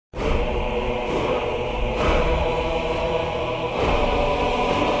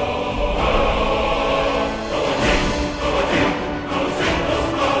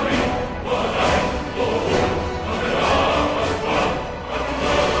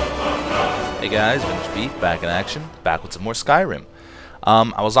Hey guys, Vintage Beef back in action, back with some more Skyrim.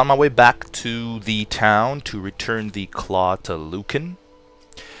 I was on my way back to the town to return the claw to Lucan,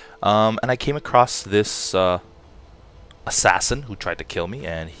 and I came across this assassin who tried to kill me,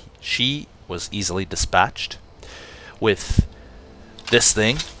 and she was easily dispatched with this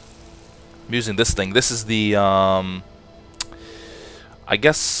thing. I'm using this thing. This is the, I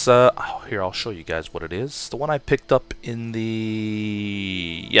guess, oh, here, I'll show you guys what it is. The one I picked up in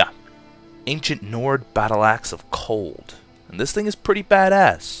the, yeah, Ancient Nord Battle Axe of Cold. And this thing is pretty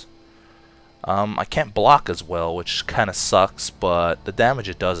badass. I can't block as well, which kind of sucks, but the damage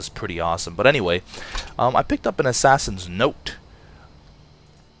it does is pretty awesome. But anyway, I picked up an Assassin's Note.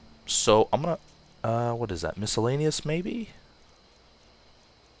 So I'm gonna, what is that, miscellaneous maybe?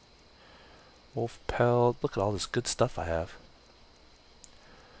 Wolf Pelt, look at all this good stuff I have.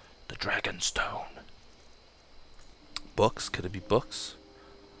 The Dragonstone. Books, could it be books?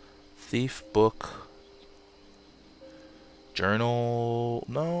 Thief, book, journal,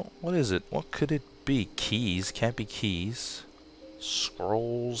 no, what is it? What could it be? Keys, can't be keys.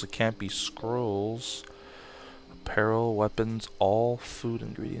 Scrolls, it can't be scrolls. Apparel, weapons, all food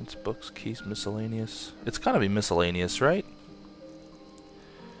ingredients, books, keys, miscellaneous. It's gotta be miscellaneous, right?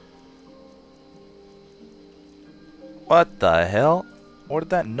 What the hell? Where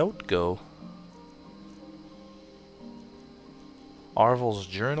did that note go? Arvel's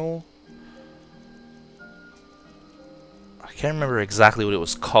journal? I can't remember exactly what it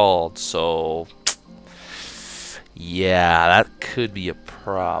was called, so yeah, that could be a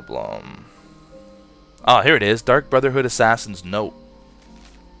problem. Oh, here it is. Dark Brotherhood Assassin's Note.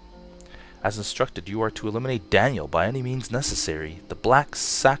 As instructed, you are to eliminate Daniel by any means necessary. The Black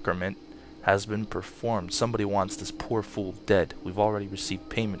Sacrament has been performed. Somebody wants this poor fool dead. We've already received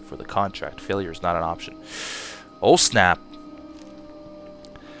payment for the contract. Failure is not an option. Oh snap.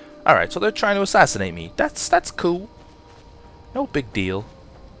 Alright, so they're trying to assassinate me. That's cool. No big deal.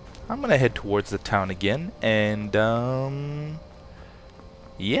 I'm gonna head towards the town again, and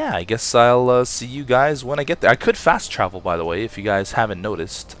yeah, I guess I'll see you guys when I get there. I could fast travel, by the way, if you guys haven't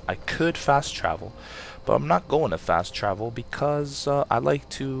noticed. I could fast travel, but I'm not going to fast travel because I like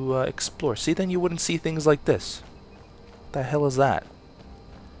to explore. See, then you wouldn't see things like this. What the hell is that?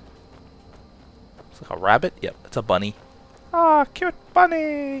 It's like a rabbit? Yep, it's a bunny. Ah, cute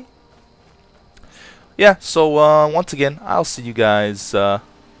bunny! Yeah, so once again, I'll see you guys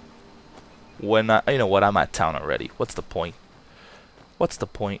when you know what, I'm at town already. What's the point? What's the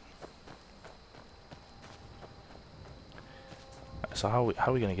point? So how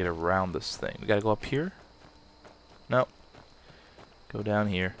are we gonna get around this thing? We gotta go up here? No. Go down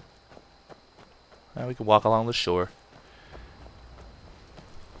here. Now we can walk along the shore.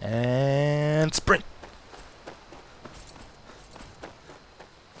 And sprint!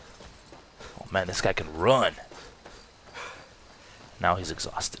 Man, this guy can run. Now he's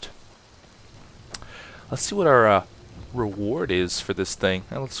exhausted. Let's see what our reward is for this thing.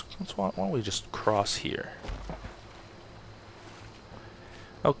 Now why don't we just cross here?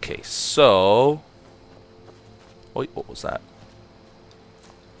 Okay, so wait, what was that?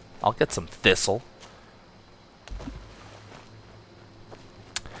 I'll get some thistle.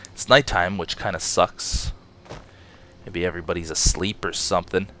 It's nighttime, which kind of sucks. Maybe everybody's asleep or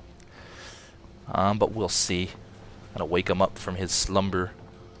something. But we'll see. I'm gonna wake him up from his slumber.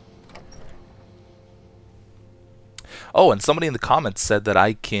 Oh, and somebody in the comments said that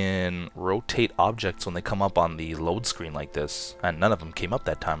I can rotate objects when they come up on the load screen like this. And none of them came up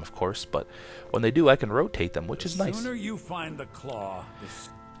that time, of course, but when they do, I can rotate them, which is nice. The sooner you find the claw,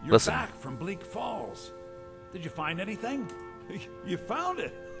 you're Listen. back from Bleak Falls. Did you find anything? You found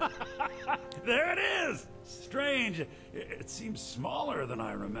it. There it is. Strange. It seems smaller than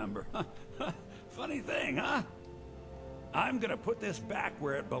I remember. Funny thing, huh? I'm gonna put this back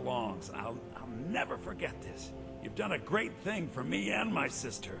where it belongs. I'll never forget this. You've done a great thing for me and my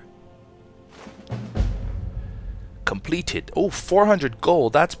sister. Completed. Oh, 400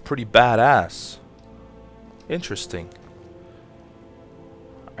 gold. That's pretty badass. Interesting.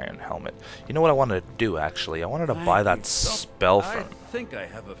 Iron helmet. You know what I wanted to do, actually? I wanted to buy that spell from... I think I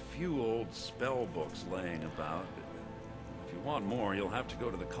have a few old spell books laying about. If you want more, you'll have to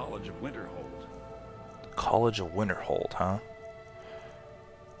go to the College of Winterhold. College of Winterhold, huh?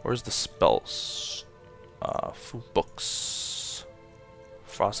 Where's the spells? Food books.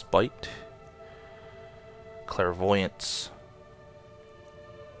 Frostbite. Clairvoyance.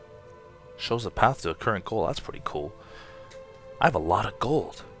 Shows the path to a current goal. That's pretty cool. I have a lot of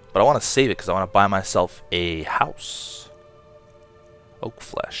gold, but I want to save it because I want to buy myself a house. Oak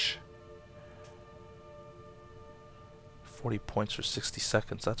flesh. 40 points for 60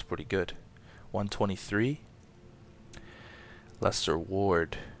 seconds. That's pretty good. 123. Lesser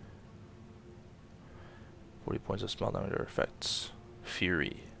Ward. 40 points of spell damage or effects.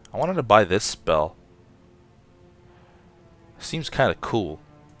 Fury. I wanted to buy this spell. Seems kind of cool.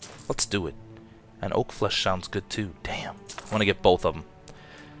 Let's do it. And Oak Flesh sounds good too. Damn. I want to get both of them.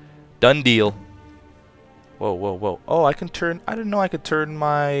 Done deal. Whoa, whoa, whoa. Oh, I can turn... I didn't know I could turn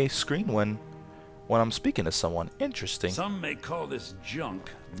my screen when I'm speaking to someone. Interesting. Some may call this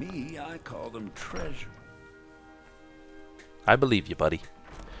junk. Me, I call them treasure. I believe you, buddy.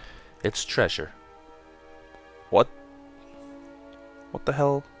 It's treasure. What? What the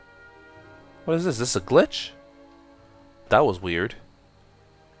hell? What is this? Is this a glitch? That was weird.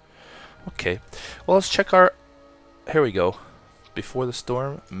 Okay. Well, let's check our... Here we go. Before the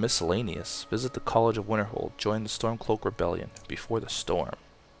storm, miscellaneous. Visit the College of Winterhold. Join the Stormcloak Rebellion. Before the storm.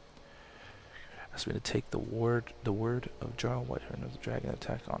 Ask me to take the word of Jarl Whiterun of the dragon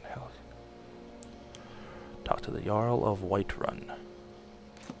attack on hell. Talk to the Jarl of Whiterun.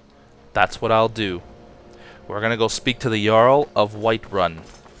 That's what I'll do. We're gonna go speak to the Jarl of Whiterun.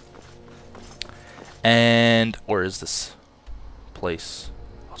 And where is this place?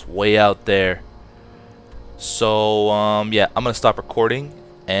 It's way out there. So yeah, I'm gonna stop recording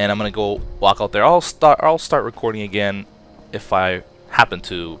and I'm gonna go walk out there. I'll start recording again if I happen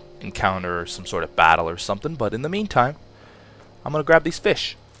to encounter some sort of battle or something. But in the meantime, I'm gonna grab these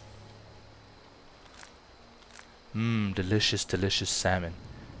fish. Delicious, delicious salmon.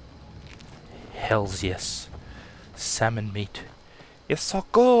 Hells yes. Salmon meat. It's so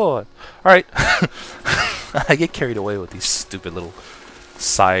good. Alright. I get carried away with these stupid little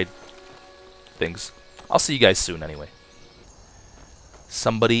side things. I'll see you guys soon anyway.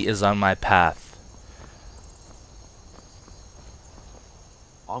 Somebody is on my path.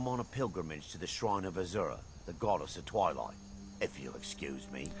 I'm on a pilgrimage to the shrine of Azura, the goddess of twilight, if you'll excuse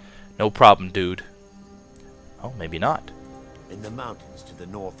me. No problem, dude. Oh, maybe not. In the mountains to the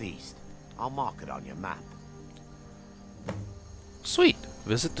northeast. I'll mark it on your map. Sweet.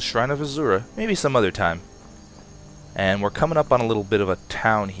 Visit the Shrine of Azura. Maybe some other time. And we're coming up on a little bit of a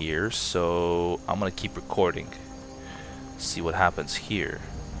town here, so I'm going to keep recording. See what happens here.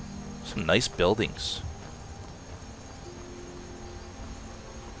 Some nice buildings.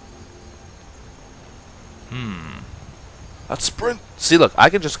 Let's sprint. See, look, I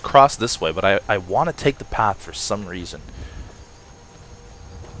can just cross this way, but I want to take the path for some reason.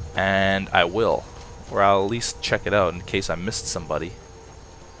 And I will. Or I'll at least check it out in case I missed somebody.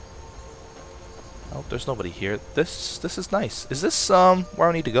 Oh, there's nobody here. This is nice. Is this where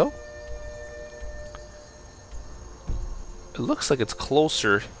I need to go? It looks like it's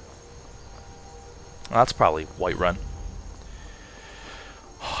closer. Well, that's probably Whiterun.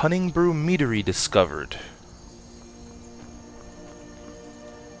 Hunningbrew Meadery discovered.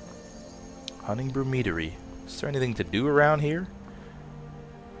 Hunningbrew Meadery. Is there anything to do around here?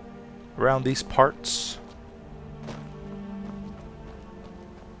 Around these parts?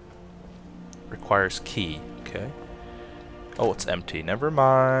 Requires key. Okay. Oh, it's empty. Never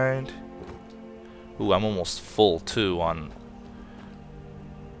mind. Ooh, I'm almost full too on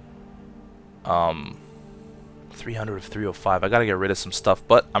 300 of 305. I gotta get rid of some stuff,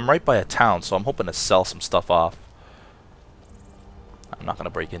 but I'm right by a town, so I'm hoping to sell some stuff off. I'm not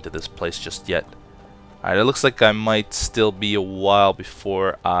gonna break into this place just yet. Alright, it looks like I might still be a while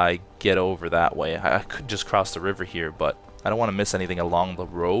before I get over that way. I could just cross the river here, but I don't want to miss anything along the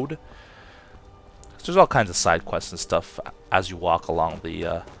road. There's all kinds of side quests and stuff as you walk along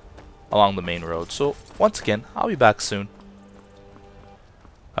the main road. So once again, I'll be back soon.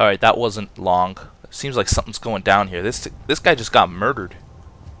 Alright, that wasn't long. It seems like something's going down here. This guy just got murdered.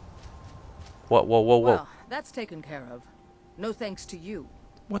 Whoa, whoa, whoa, whoa. Well, that's taken care of. No thanks to you.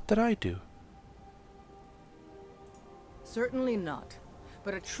 What did I do? Certainly not.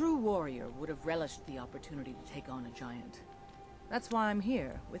 But a true warrior would have relished the opportunity to take on a giant. That's why I'm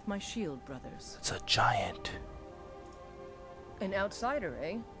here, with my shield brothers. It's a giant. An outsider,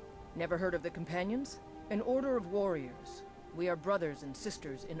 eh? Never heard of the Companions? An order of warriors. We are brothers and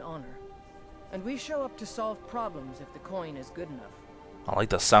sisters in honor. And we show up to solve problems if the coin is good enough. I like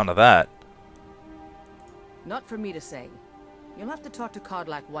the sound of that. Not for me to say. You'll have to talk to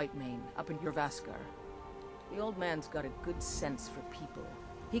Kodlak Whitemane up in Jorvaskar. The old man's got a good sense for people.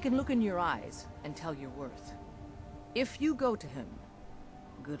 He can look in your eyes and tell your worth. If you go to him,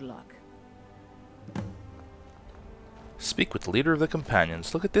 good luck. Speak with the leader of the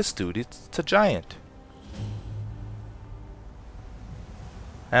Companions. Look at this dude. It's a giant.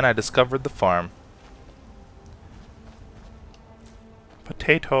 And I discovered the farm.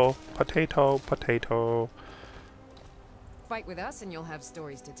 Potato, potato, potato. Fight with us and you'll have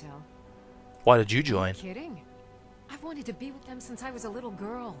stories to tell. Why did you join? Kidding? I've wanted to be with them since I was a little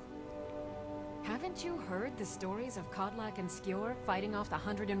girl. Haven't you heard the stories of Kodlak and Skjor fighting off the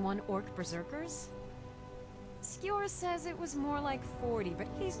 101 orc berserkers? Skjor says it was more like 40, but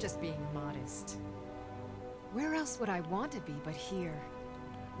he's just being modest. Where else would I want to be but here?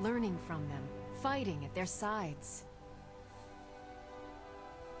 Learning from them, fighting at their sides.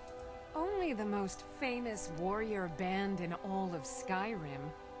 Only the most famous warrior band in all of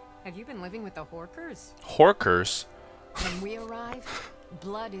Skyrim. Have you been living with the Horkers? Horkers? When we arrive,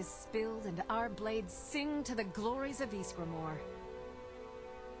 blood is spilled and our blades sing to the glories of Ysgramor.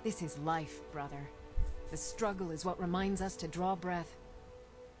 This is life, brother. The struggle is what reminds us to draw breath.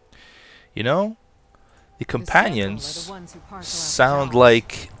 You know, the companions The the ones who parcel out sound the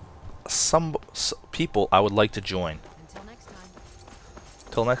like some people I would like to join. Until next time.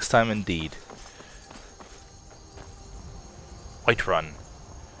 Till next time, indeed. Whiterun.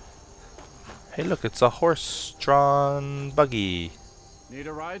 Hey, look, it's a horse-drawn buggy. Need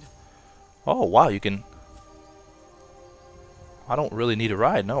a ride? Oh, wow, you can... I don't really need a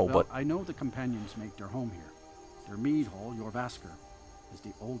ride, no, Well, but... I know the companions make their home here. Their mead hall, Jorvaskr, is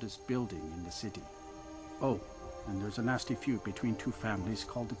the oldest building in the city. Oh, and there's a nasty feud between two families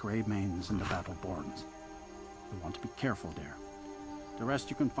called the Greymanes and the Battleborns. You want to be careful there. The rest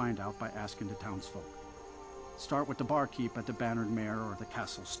you can find out by asking the townsfolk. Start with the barkeep at the Bannered Mare or the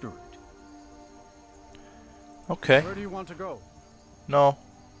Castle Steward. Okay. Where do you want to go? No.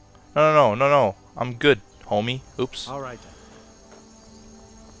 No. I'm good, homie. Oops. All right then.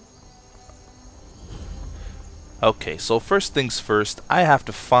 Okay, so first things first, I have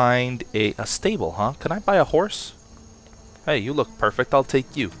to find a stable, huh? Can I buy a horse? Hey, you look perfect. I'll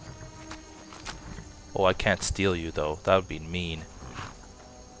take you. Oh, I can't steal you, though. That would be mean.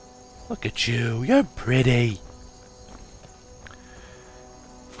 Look at you. You're pretty.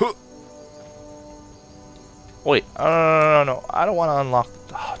 Huh. Wait. No. I don't want to unlock...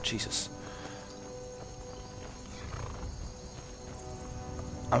 Oh, Jesus.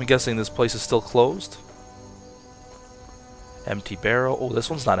 I'm guessing this place is still closed. Empty barrel. Oh,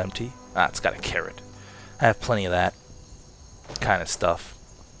 this one's not empty. Ah, it's got a carrot. I have plenty of that kind of stuff.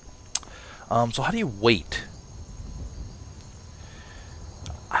 So how do you wait?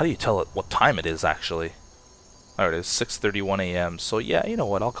 How do you tell it what time it is, actually? Oh, it is 6:31 a.m. So yeah, you know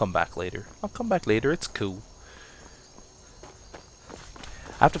what? I'll come back later. It's cool.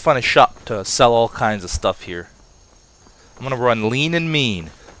 I have to find a shop to sell all kinds of stuff here. I'm gonna run lean and mean.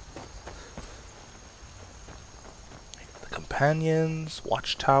 Companions,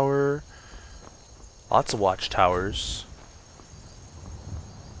 watchtower, lots of watchtowers,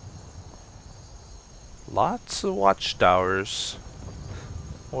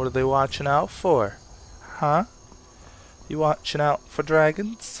 What are they watching out for? Huh? You watching out for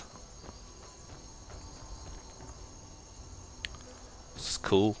dragons? This is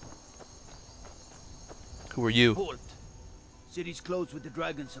cool. Who are you? Halt. City's closed with the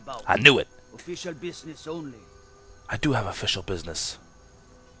dragons about. I knew it. Official business only. I do have official business.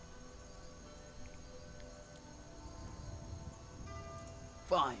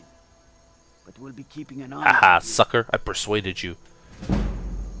 Fine. But we'll be keeping an eye Haha, on you. sucker. I persuaded you.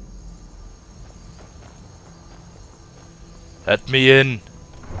 Let me in.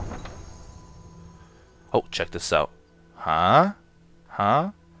 Oh, check this out. Huh?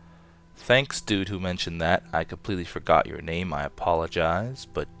 Thanks, dude who mentioned that. I completely forgot your name. I apologize.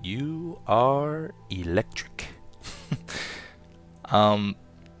 But you are electric. I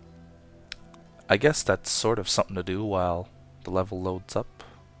guess that's sort of something to do while the level loads up.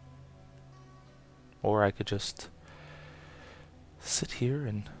 Or I could just sit here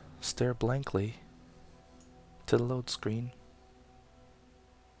and stare blankly to the load screen.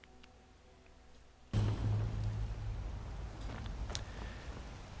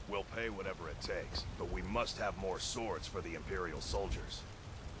 We'll pay whatever it takes, but we must have more swords for the Imperial soldiers.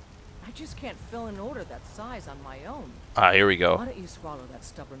 I just can't fill an order that size on my own. Ah, here we Why go. don't you swallow that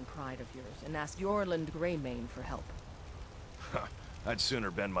stubborn pride of yours and ask Jorland Greymane for help? I'd sooner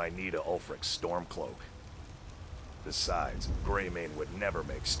bend my knee to Ulfric's Stormcloak. Besides, Greymane would never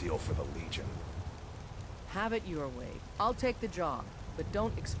make steel for the Legion. Have it your way. I'll take the job, but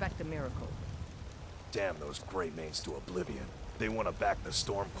don't expect a miracle. Damn those Greymanes to oblivion. They want to back the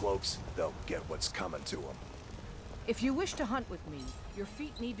Stormcloaks, they'll get what's coming to them. If you wish to hunt with me, your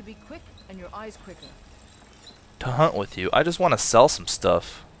feet need to be quick and your eyes quicker. To hunt with you. I just want to sell some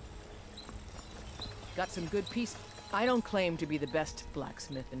stuff. Got some good piece. I don't claim to be the best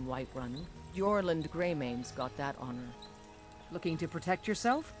blacksmith in Whiterun. Jorland Greymane's got that honor. Looking to protect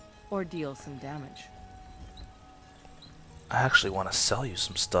yourself or deal some damage? I actually want to sell you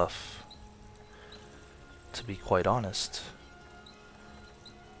some stuff. to be quite honest.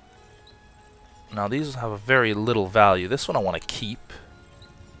 Now these have a very little value. This one I want to keep.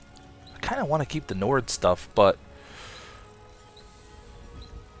 I kind of want to keep the Nord stuff, but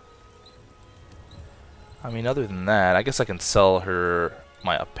I mean, other than that, I guess I can sell her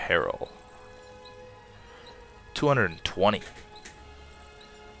my apparel. 220.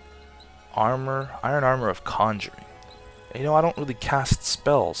 Armor, iron armor of conjuring. You know, I don't really cast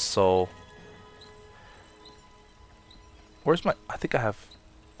spells, so where's my, I think I have,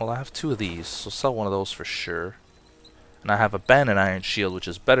 well, I have 2 of these, so sell one of those for sure. And I have a abandoned iron shield, which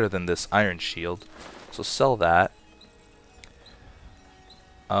is better than this iron shield, so sell that.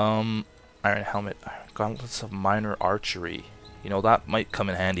 Iron helmet, gauntlets of minor archery. You know, that might come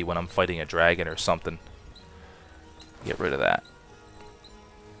in handy when I'm fighting a dragon or something. Get rid of that.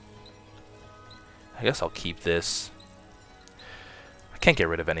 I guess I'll keep this. I can't get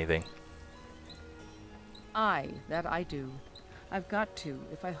rid of anything. Aye, that I do. I've got to,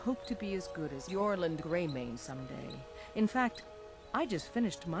 if I hope to be as good as Yorland Greymane someday. In fact, I just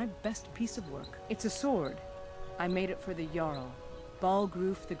finished my best piece of work. It's a sword. I made it for the Jarl,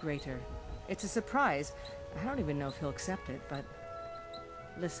 Balgroof the Greater. It's a surprise. I don't even know if he'll accept it, but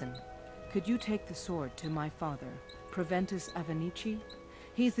listen, could you take the sword to my father, Proventus Avenici?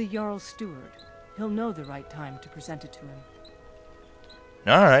 He's the Jarl's steward. He'll know the right time to present it to him.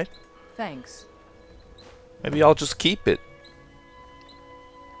 Alright. Thanks. Maybe I'll just keep it.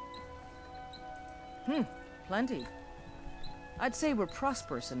 Plenty. I'd say we're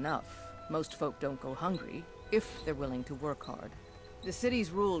prosperous enough. Most folk don't go hungry, if they're willing to work hard. The city's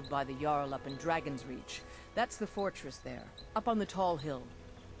ruled by the Jarl up in Dragon's Reach. That's the fortress there, up on the tall hill.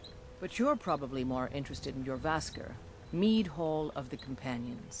 But you're probably more interested in Jorvaskr, Mead Hall of the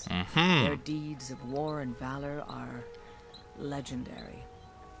Companions. Their deeds of war and valor are legendary.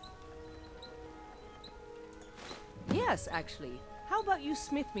 Yes, actually. How about you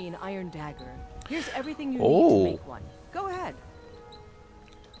smith me an iron dagger? Here's everything you need to make one. Go ahead.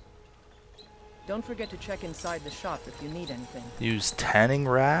 Don't forget to check inside the shop if you need anything. Use tanning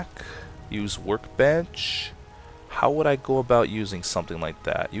rack. Use workbench. How would I go about using something like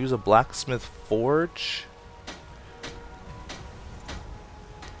that? Use a blacksmith forge.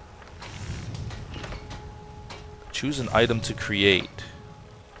 Choose an item to create.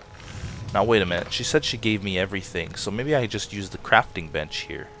 Now wait a minute. She said she gave me everything, so maybe I just use the crafting bench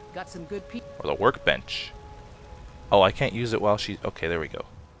here. Got some good or the workbench. Oh, I can't use it while she... Okay, there we go.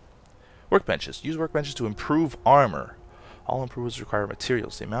 Workbenches. Use workbenches to improve armor. All improvements require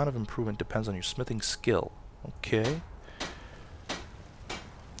materials. The amount of improvement depends on your smithing skill. Okay.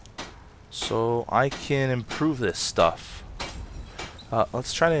 So I can improve this stuff.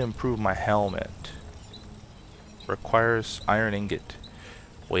 Let's try to improve my helmet. Requires iron ingot.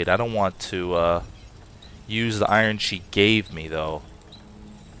 Wait, I don't want to use the iron she gave me though.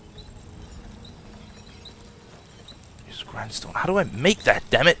 Use grindstone. How do I make that,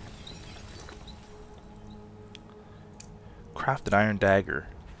 damn it? Crafted iron dagger.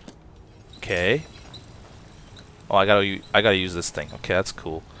 Okay. Oh, I gotta use this thing. Okay, that's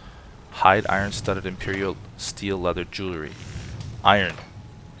cool. Hide iron studded imperial steel leather jewelry. Iron.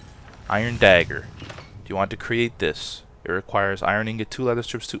 Iron dagger. Do you want to create this? It requires iron ingot, 2 leather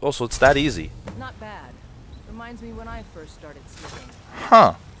strips, 2. Oh, so it's that easy. Not bad. Reminds me when I first started smithing.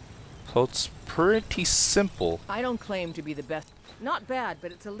 Huh. So it's pretty simple. I don't claim to be the best. Not bad,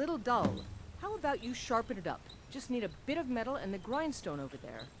 but it's a little dull. How about you sharpen it up? Just need a bit of metal and the grindstone over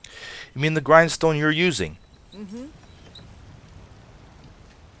there. You mean the grindstone you're using? Mm-hmm.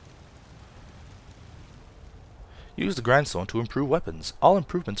 Use the grindstone to improve weapons. All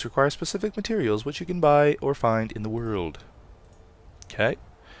improvements require specific materials which you can buy or find in the world. Okay.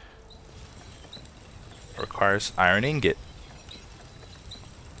 Requires iron ingot.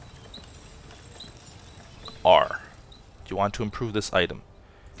 R. Do you want to improve this item?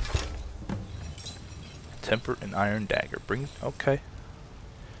 Temper and iron dagger. Bring... Okay.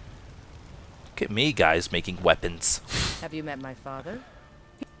 Look at me, guys, making weapons. Have you met my father?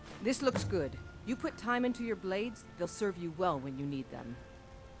 This looks good. You put time into your blades, they'll serve you well when you need them.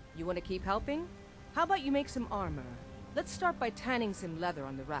 You want to keep helping? How about you make some armor? Let's start by tanning some leather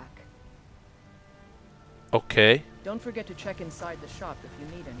on the rack. Okay. Don't forget to check inside the shop if you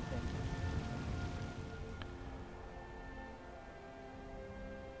need anything.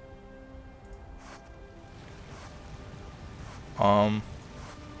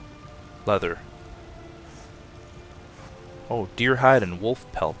 Leather. Oh, deer hide and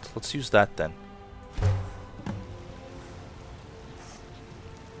wolf pelt. Let's use that then.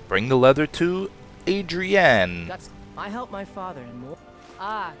 Bring the leather to Adrienne. I help my father and more.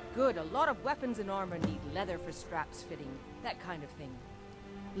 Ah, good. A lot of weapons and armor need leather for straps fitting. That kind of thing.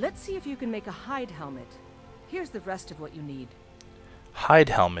 Let's see if you can make a hide helmet. Here's the rest of what you need. Hide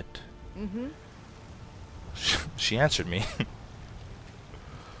helmet. Mm-hmm. She answered me.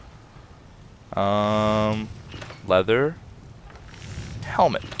 Leather.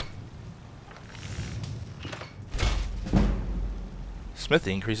 Helmet.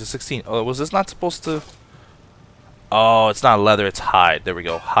 Smithy increases 16. Oh, was this not supposed to... Oh, it's not leather, it's hide. There we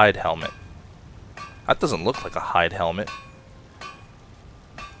go. Hide helmet. That doesn't look like a hide helmet.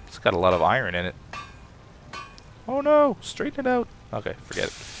 It's got a lot of iron in it. Oh no! Straighten it out. Okay, forget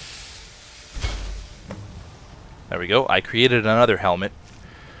it. There we go. I created another helmet.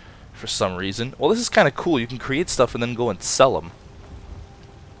 For some reason. Well, this is kind of cool. You can create stuff and then go and sell them.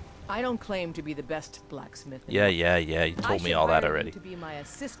 I don't claim to be the best blacksmith. Yeah. You told me all that already. I should hire you to be my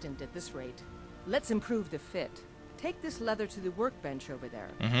assistant at this rate. Let's improve the fit. Take this leather to the workbench over there.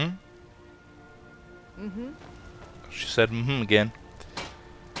 She said again.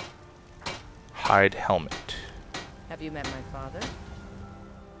 Hide helmet. Have you met my father?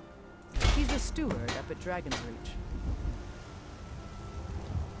 He's a steward up at Dragon's Reach.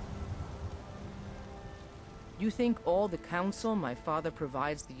 You think all the counsel my father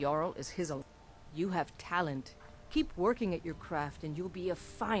provides the Jarl is his alone? You have talent. Keep working at your craft and you'll be a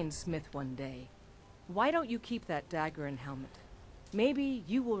fine smith one day. Why don't you keep that dagger and helmet? Maybe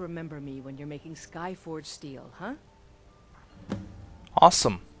you will remember me when you're making Skyforged steel, huh?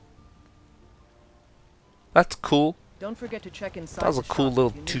 Awesome. That's cool. Don't forget to check inside. That was a cool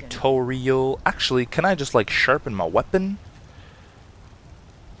little tutorial. Actually, can I just like sharpen my weapon?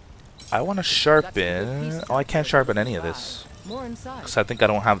 I want to sharpen... Oh, I can't sharpen any of this. Because I think I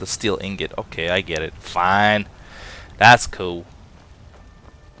don't have the steel ingot. Okay, I get it. Fine. That's cool.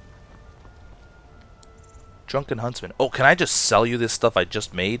 Drunken Huntsman. Oh, can I just sell you this stuff I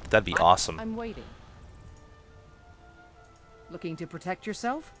just made? That'd be awesome. I'm waiting. Looking to protect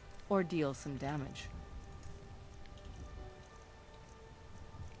yourself? Or deal some damage?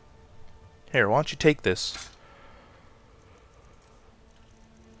 Here, why don't you take this?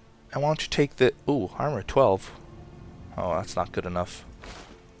 And why don't you take the... Ooh, armor 12. Oh, that's not good enough.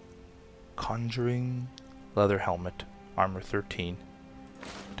 Conjuring... Leather helmet. Armor 13.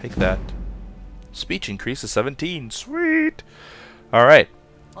 Take that. Speech increase to 17. Sweet! Alright.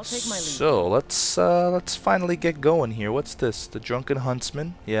 I'll take my leave. So, let's finally get going here. What's this? The Drunken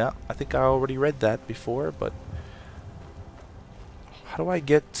Huntsman? Yeah, I think I already read that before, but... How do I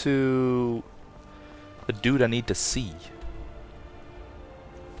get to... the dude I need to see?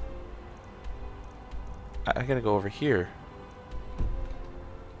 I gotta go over here.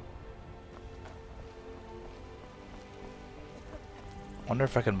 Wonder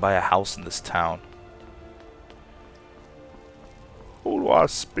if I can buy a house in this town. Who do I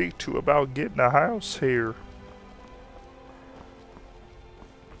speak to about getting a house here?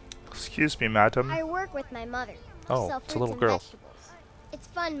 Excuse me, madam. I work with my mother. Oh, Sell it's a little fruits and girl. vegetables. It's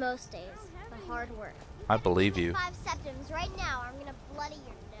fun most days, but hard work. I believe you. 5 septums right now, or I'm gonna bloody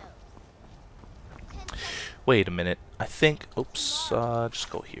your nose. 10 Wait a minute. I think... Oops. Just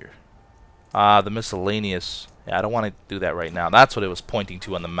go here. The miscellaneous. Yeah, I don't want to do that right now. That's what it was pointing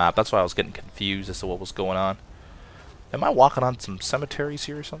to on the map. That's why I was getting confused as to what was going on. Am I walking on some cemeteries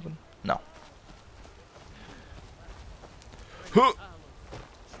here or something? No. Huh.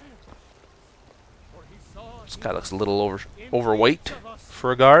 This guy looks a little overweight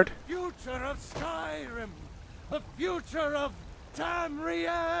for a guard. Future of Skyrim, the future of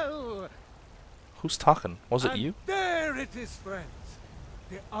Tamriel. Who's talking? Was it And you? there it is, friends.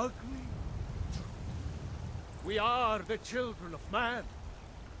 The ugly truth. We are the children of man.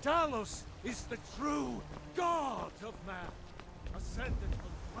 Talos is the true god of man. Ascended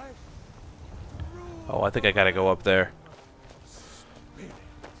from flesh. Oh, I think I gotta go up there. Spirit.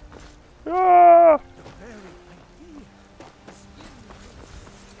 Ah! The very idea.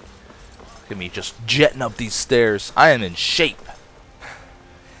 Look at me just jetting up these stairs. I am in shape.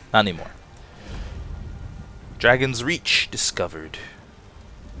 Not anymore. Dragon's Reach discovered.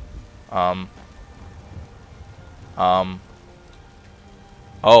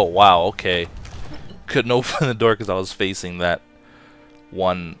 Oh, wow, okay. Couldn't open the door because I was facing that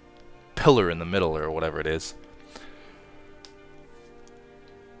one pillar in the middle or whatever it is.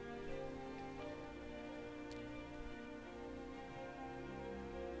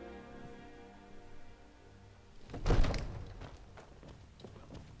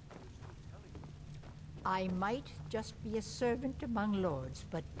 I might just be a servant among lords,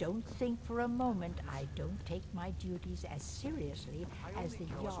 but don't think for a moment I don't take my duties as seriously as the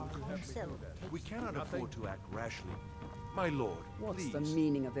Jarl himself takes. We cannot afford to act rashly. My lord, What's please. the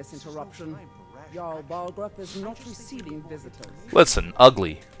meaning of this interruption? Jarl Balgruuf is not receiving visitors. Listen,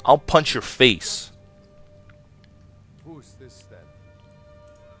 ugly. I'll punch your face. Who's this then?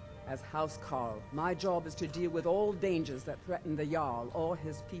 As House Carl, my job is to deal with all dangers that threaten the Jarl or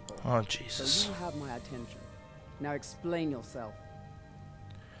his people. Oh, Jesus. So you have my attention. Now explain yourself.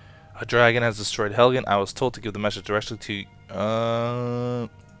 A dragon has destroyed Helgen. I was told to give the message directly to...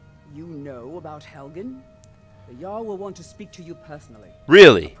 You know about Helgen? The Jarl will want to speak to you personally.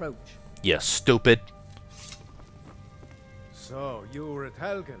 Really? Approach. Yeah, stupid. So, you were at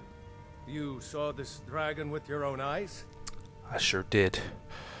Helgen. You saw this dragon with your own eyes? I sure did.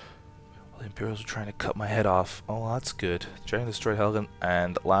 The Imperials were trying to cut my head off. Oh, that's good. The dragon destroyed Helgen,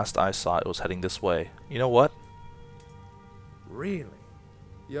 and last I saw it was heading this way. You know what? Really?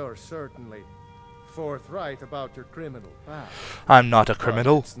 You're certainly forthright about your criminal past. I'm not a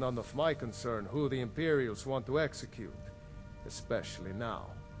criminal. But it's none of my concern who the Imperials want to execute, especially now.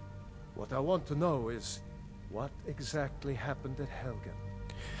 What I want to know is, what exactly happened at Helgen?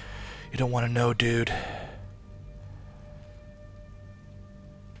 You don't want to know, dude.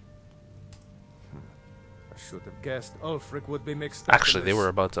 I should have guessed Ulfric would be mixed up. Actually, they were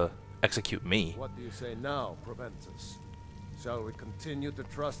about to execute me. What do you say now, Proventus? Shall we continue to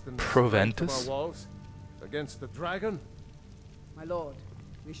trust in the Proventus? strength of our walls against the dragon? My lord,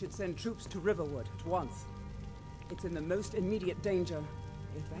 we should send troops to Riverwood at once. It's in the most immediate danger.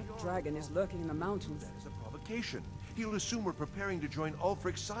 If that dragon is lurking in the mountains... That is a provocation. He'll assume we're preparing to join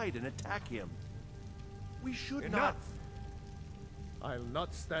Ulfric's side and attack him. We should Enough! I'll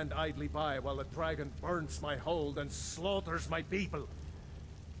not stand idly by while the dragon burns my hold and slaughters my people.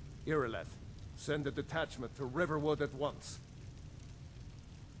 Irileth, send a detachment to Riverwood at once.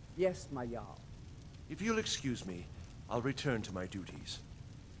 Yes, my Jarl. If you'll excuse me, I'll return to my duties.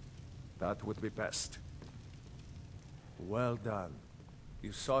 That would be best. Well done.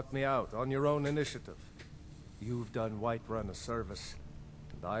 You sought me out on your own initiative. You've done Whiterun a service,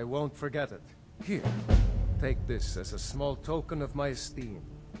 and I won't forget it. Here, take this as a small token of my esteem.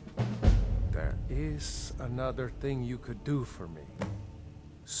 There is another thing you could do for me.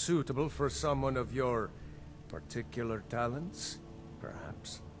 Suitable for someone of your particular talents,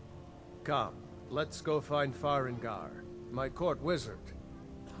 perhaps. Come, let's go find Farengar, my court wizard.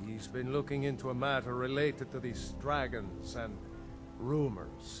 He's been looking into a matter related to these dragons and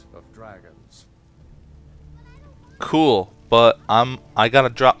rumors of dragons. Cool, but I gotta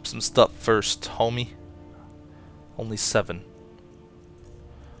drop some stuff first, homie. Only 7.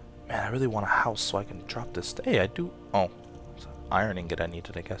 Man, I really want a house so I can drop this. Hey, I do. Oh, it's an iron ingot I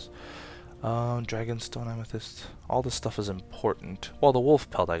needed, I guess. Dragonstone, amethyst. All this stuff is important. Well, the wolf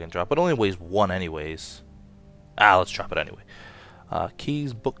pelt I can drop. It only weighs 1 anyways. Let's drop it anyway.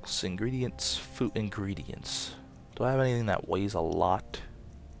 Keys, books, ingredients, food ingredients. Do I have anything that weighs a lot?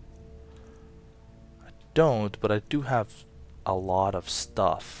 I don't, but I do have a lot of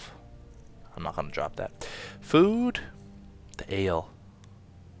stuff. I'm not gonna drop that. Food, the ale.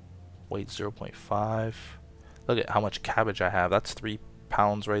 Weight 0.5. Look at how much cabbage I have. That's 3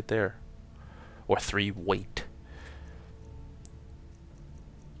 pounds right there. Or 3 weight.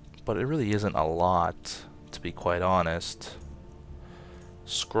 But it really isn't a lot, to be quite honest.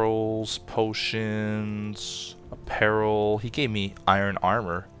 Scrolls, potions, apparel. He gave me iron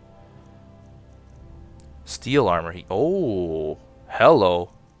armor. Steel armor. Oh,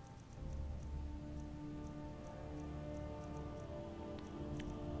 hello.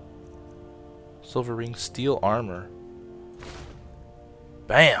 Silver ring, steel armor.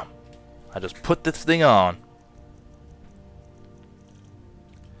 Bam! I just put this thing on.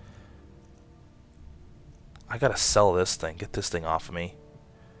 I gotta sell this thing. Get this thing off of me.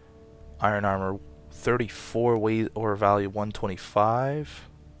 Iron armor, 34 weight or value 125.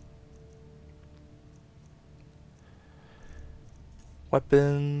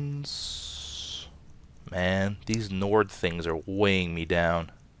 Weapons. Man, these Nord things are weighing me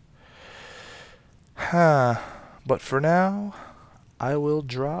down. But for now, I will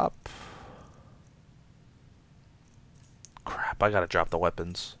drop... Crap, I gotta drop the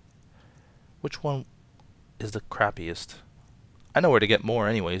weapons. Which one is the crappiest? I know where to get more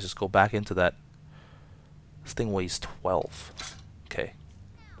anyways, just go back into that. This thing weighs 12. Okay.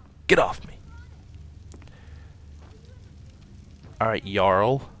 Get off me. Alright,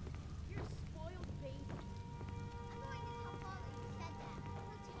 Jarl.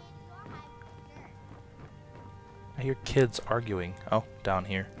 I hear kids arguing. Oh, down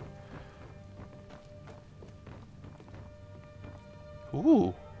here.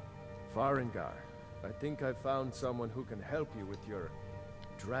 Ooh. Farengar, I think I found someone who can help you with your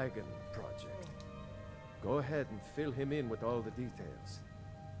dragon project. Go ahead and fill him in with all the details.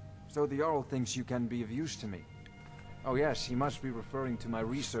 So the Jarl thinks you can be of use to me. Oh yes, he must be referring to my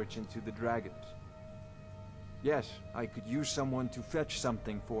research into the dragons. Yes, I could use someone to fetch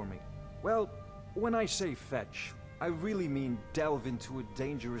something for me. Well, when I say fetch, I really mean delve into a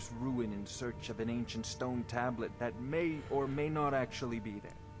dangerous ruin in search of an ancient stone tablet that may or may not actually be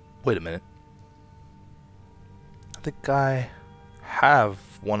there. Wait a minute. I think I have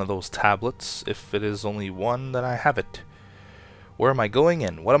one of those tablets. If it is only one, then I have it. Where am I going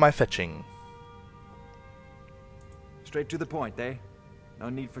and what am I fetching? Straight to the point, eh? No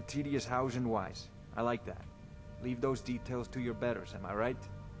need for tedious hows and whys. I like that. Leave those details to your betters, am I right?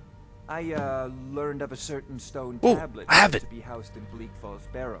 I learned of a certain stone tablet I have said it. to be housed in Bleak Falls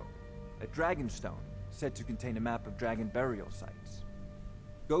Barrow. A dragon stone, said to contain a map of dragon burial sites.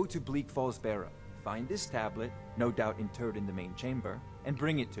 Go to Bleak Falls Barrow, find this tablet, no doubt interred in the main chamber, and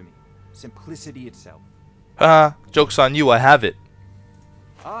bring it to me. Simplicity itself. Joke's on you, I have it.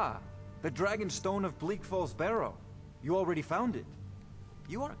 Ah, the dragon stone of Bleak Falls Barrow. You already found it.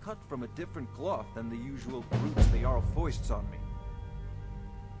 You are cut from a different cloth than the usual brutes the Jarl foists on me.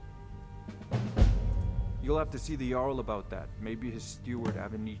 You'll have to see the Jarl about that. Maybe his steward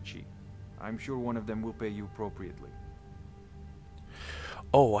Avenici. I'm sure one of them will pay you appropriately.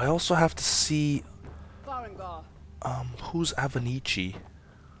 Oh, I also have to see Farengar. who's Avenici?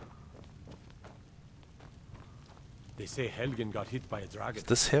 They say Helgen got hit by a dragon. Is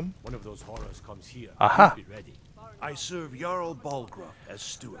this him? One of those horrors comes here. Aha. Be ready. I serve Jarl Balgruuf as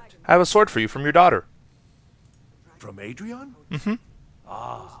steward. I have a sword for you from your daughter. From Adrian? Mm-hmm.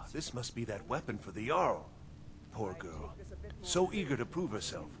 Ah, this must be that weapon for the Jarl. Poor girl. So eager to prove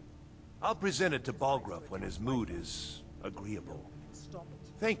herself. I'll present it to Balgruuf when his mood is agreeable.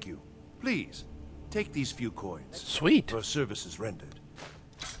 Thank you. Please, take these few coins. Sweet. For services rendered.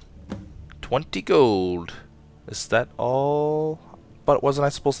 20 gold. Is that all? But wasn't I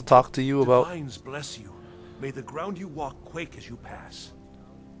supposed to talk to you about... Divines bless you. May the ground you walk quake as you pass.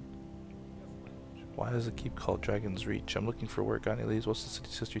 Why does it keep called Dragon's Reach? I'm looking for work on any of these. What's the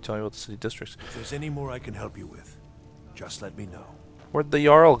city's history telling you about the city districts? If there's any more I can help you with, just let me know. Where'd the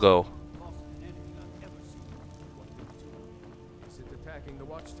Jarl go? Is it attacking the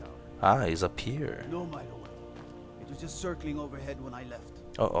watchtower? Ah, he's up here. No, my lord. It was just circling overhead when I left.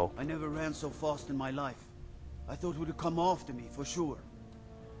 Uh-oh. I never ran so fast in my life. I thought it would come after me, for sure.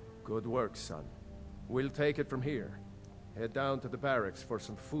 Good work, son. We'll take it from here. Head down to the barracks for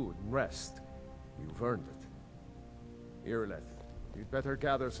some food and rest. You've earned it. Irileth, you'd better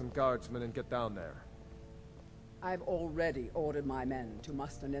gather some guardsmen and get down there. I've already ordered my men to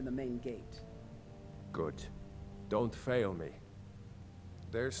muster near the main gate. Good. Don't fail me.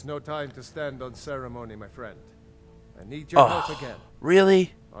 There's no time to stand on ceremony, my friend. I need your help again.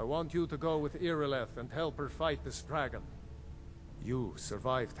 Really? I want you to go with Irileth and help her fight this dragon. You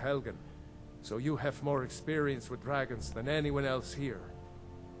survived Helgen, so you have more experience with dragons than anyone else here.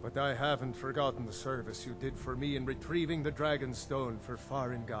 But I haven't forgotten the service you did for me in retrieving the dragon stone for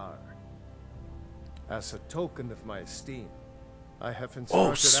Farengar. As a token of my esteem, I have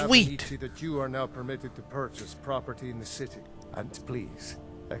instructed Avenici that you are now permitted to purchase property in the city. And please,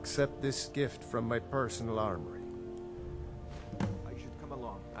 accept this gift from my personal armory. I should come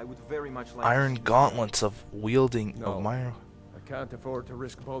along. I would very much like Iron gauntlets of wielding No, of my... I can't afford to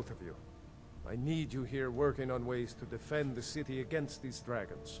risk both of you. I need you here working on ways to defend the city against these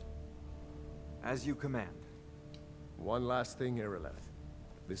dragons. As you command. One last thing, Irileth.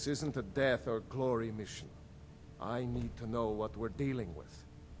 This isn't a death or glory mission. I need to know what we're dealing with.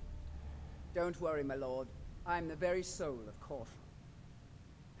 Don't worry, my lord. I'm the very soul of caution.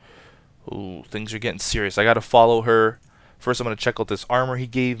 Ooh, things are getting serious. I gotta follow her. First, I'm gonna check out this armor he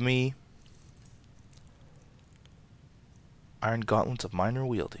gave me. Iron gauntlets of minor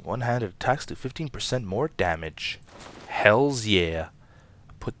wielding. One-handed attacks do 15% more damage. Hells yeah.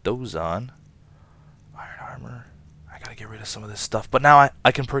 Put those on. Iron armor. I gotta get rid of some of this stuff. But now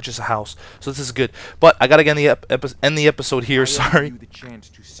I can purchase a house. So this is good. But I gotta end the episode here. Sorry. You the chance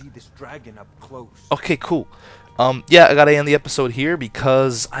to see this dragon up close. Okay, cool. Yeah, I gotta end the episode here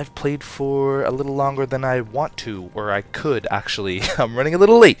because I've played for a little longer than I want to, or I could actually. I'm running a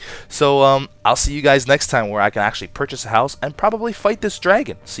little late. So I'll see you guys next time where I can actually purchase a house and probably fight this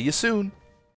dragon. See you soon.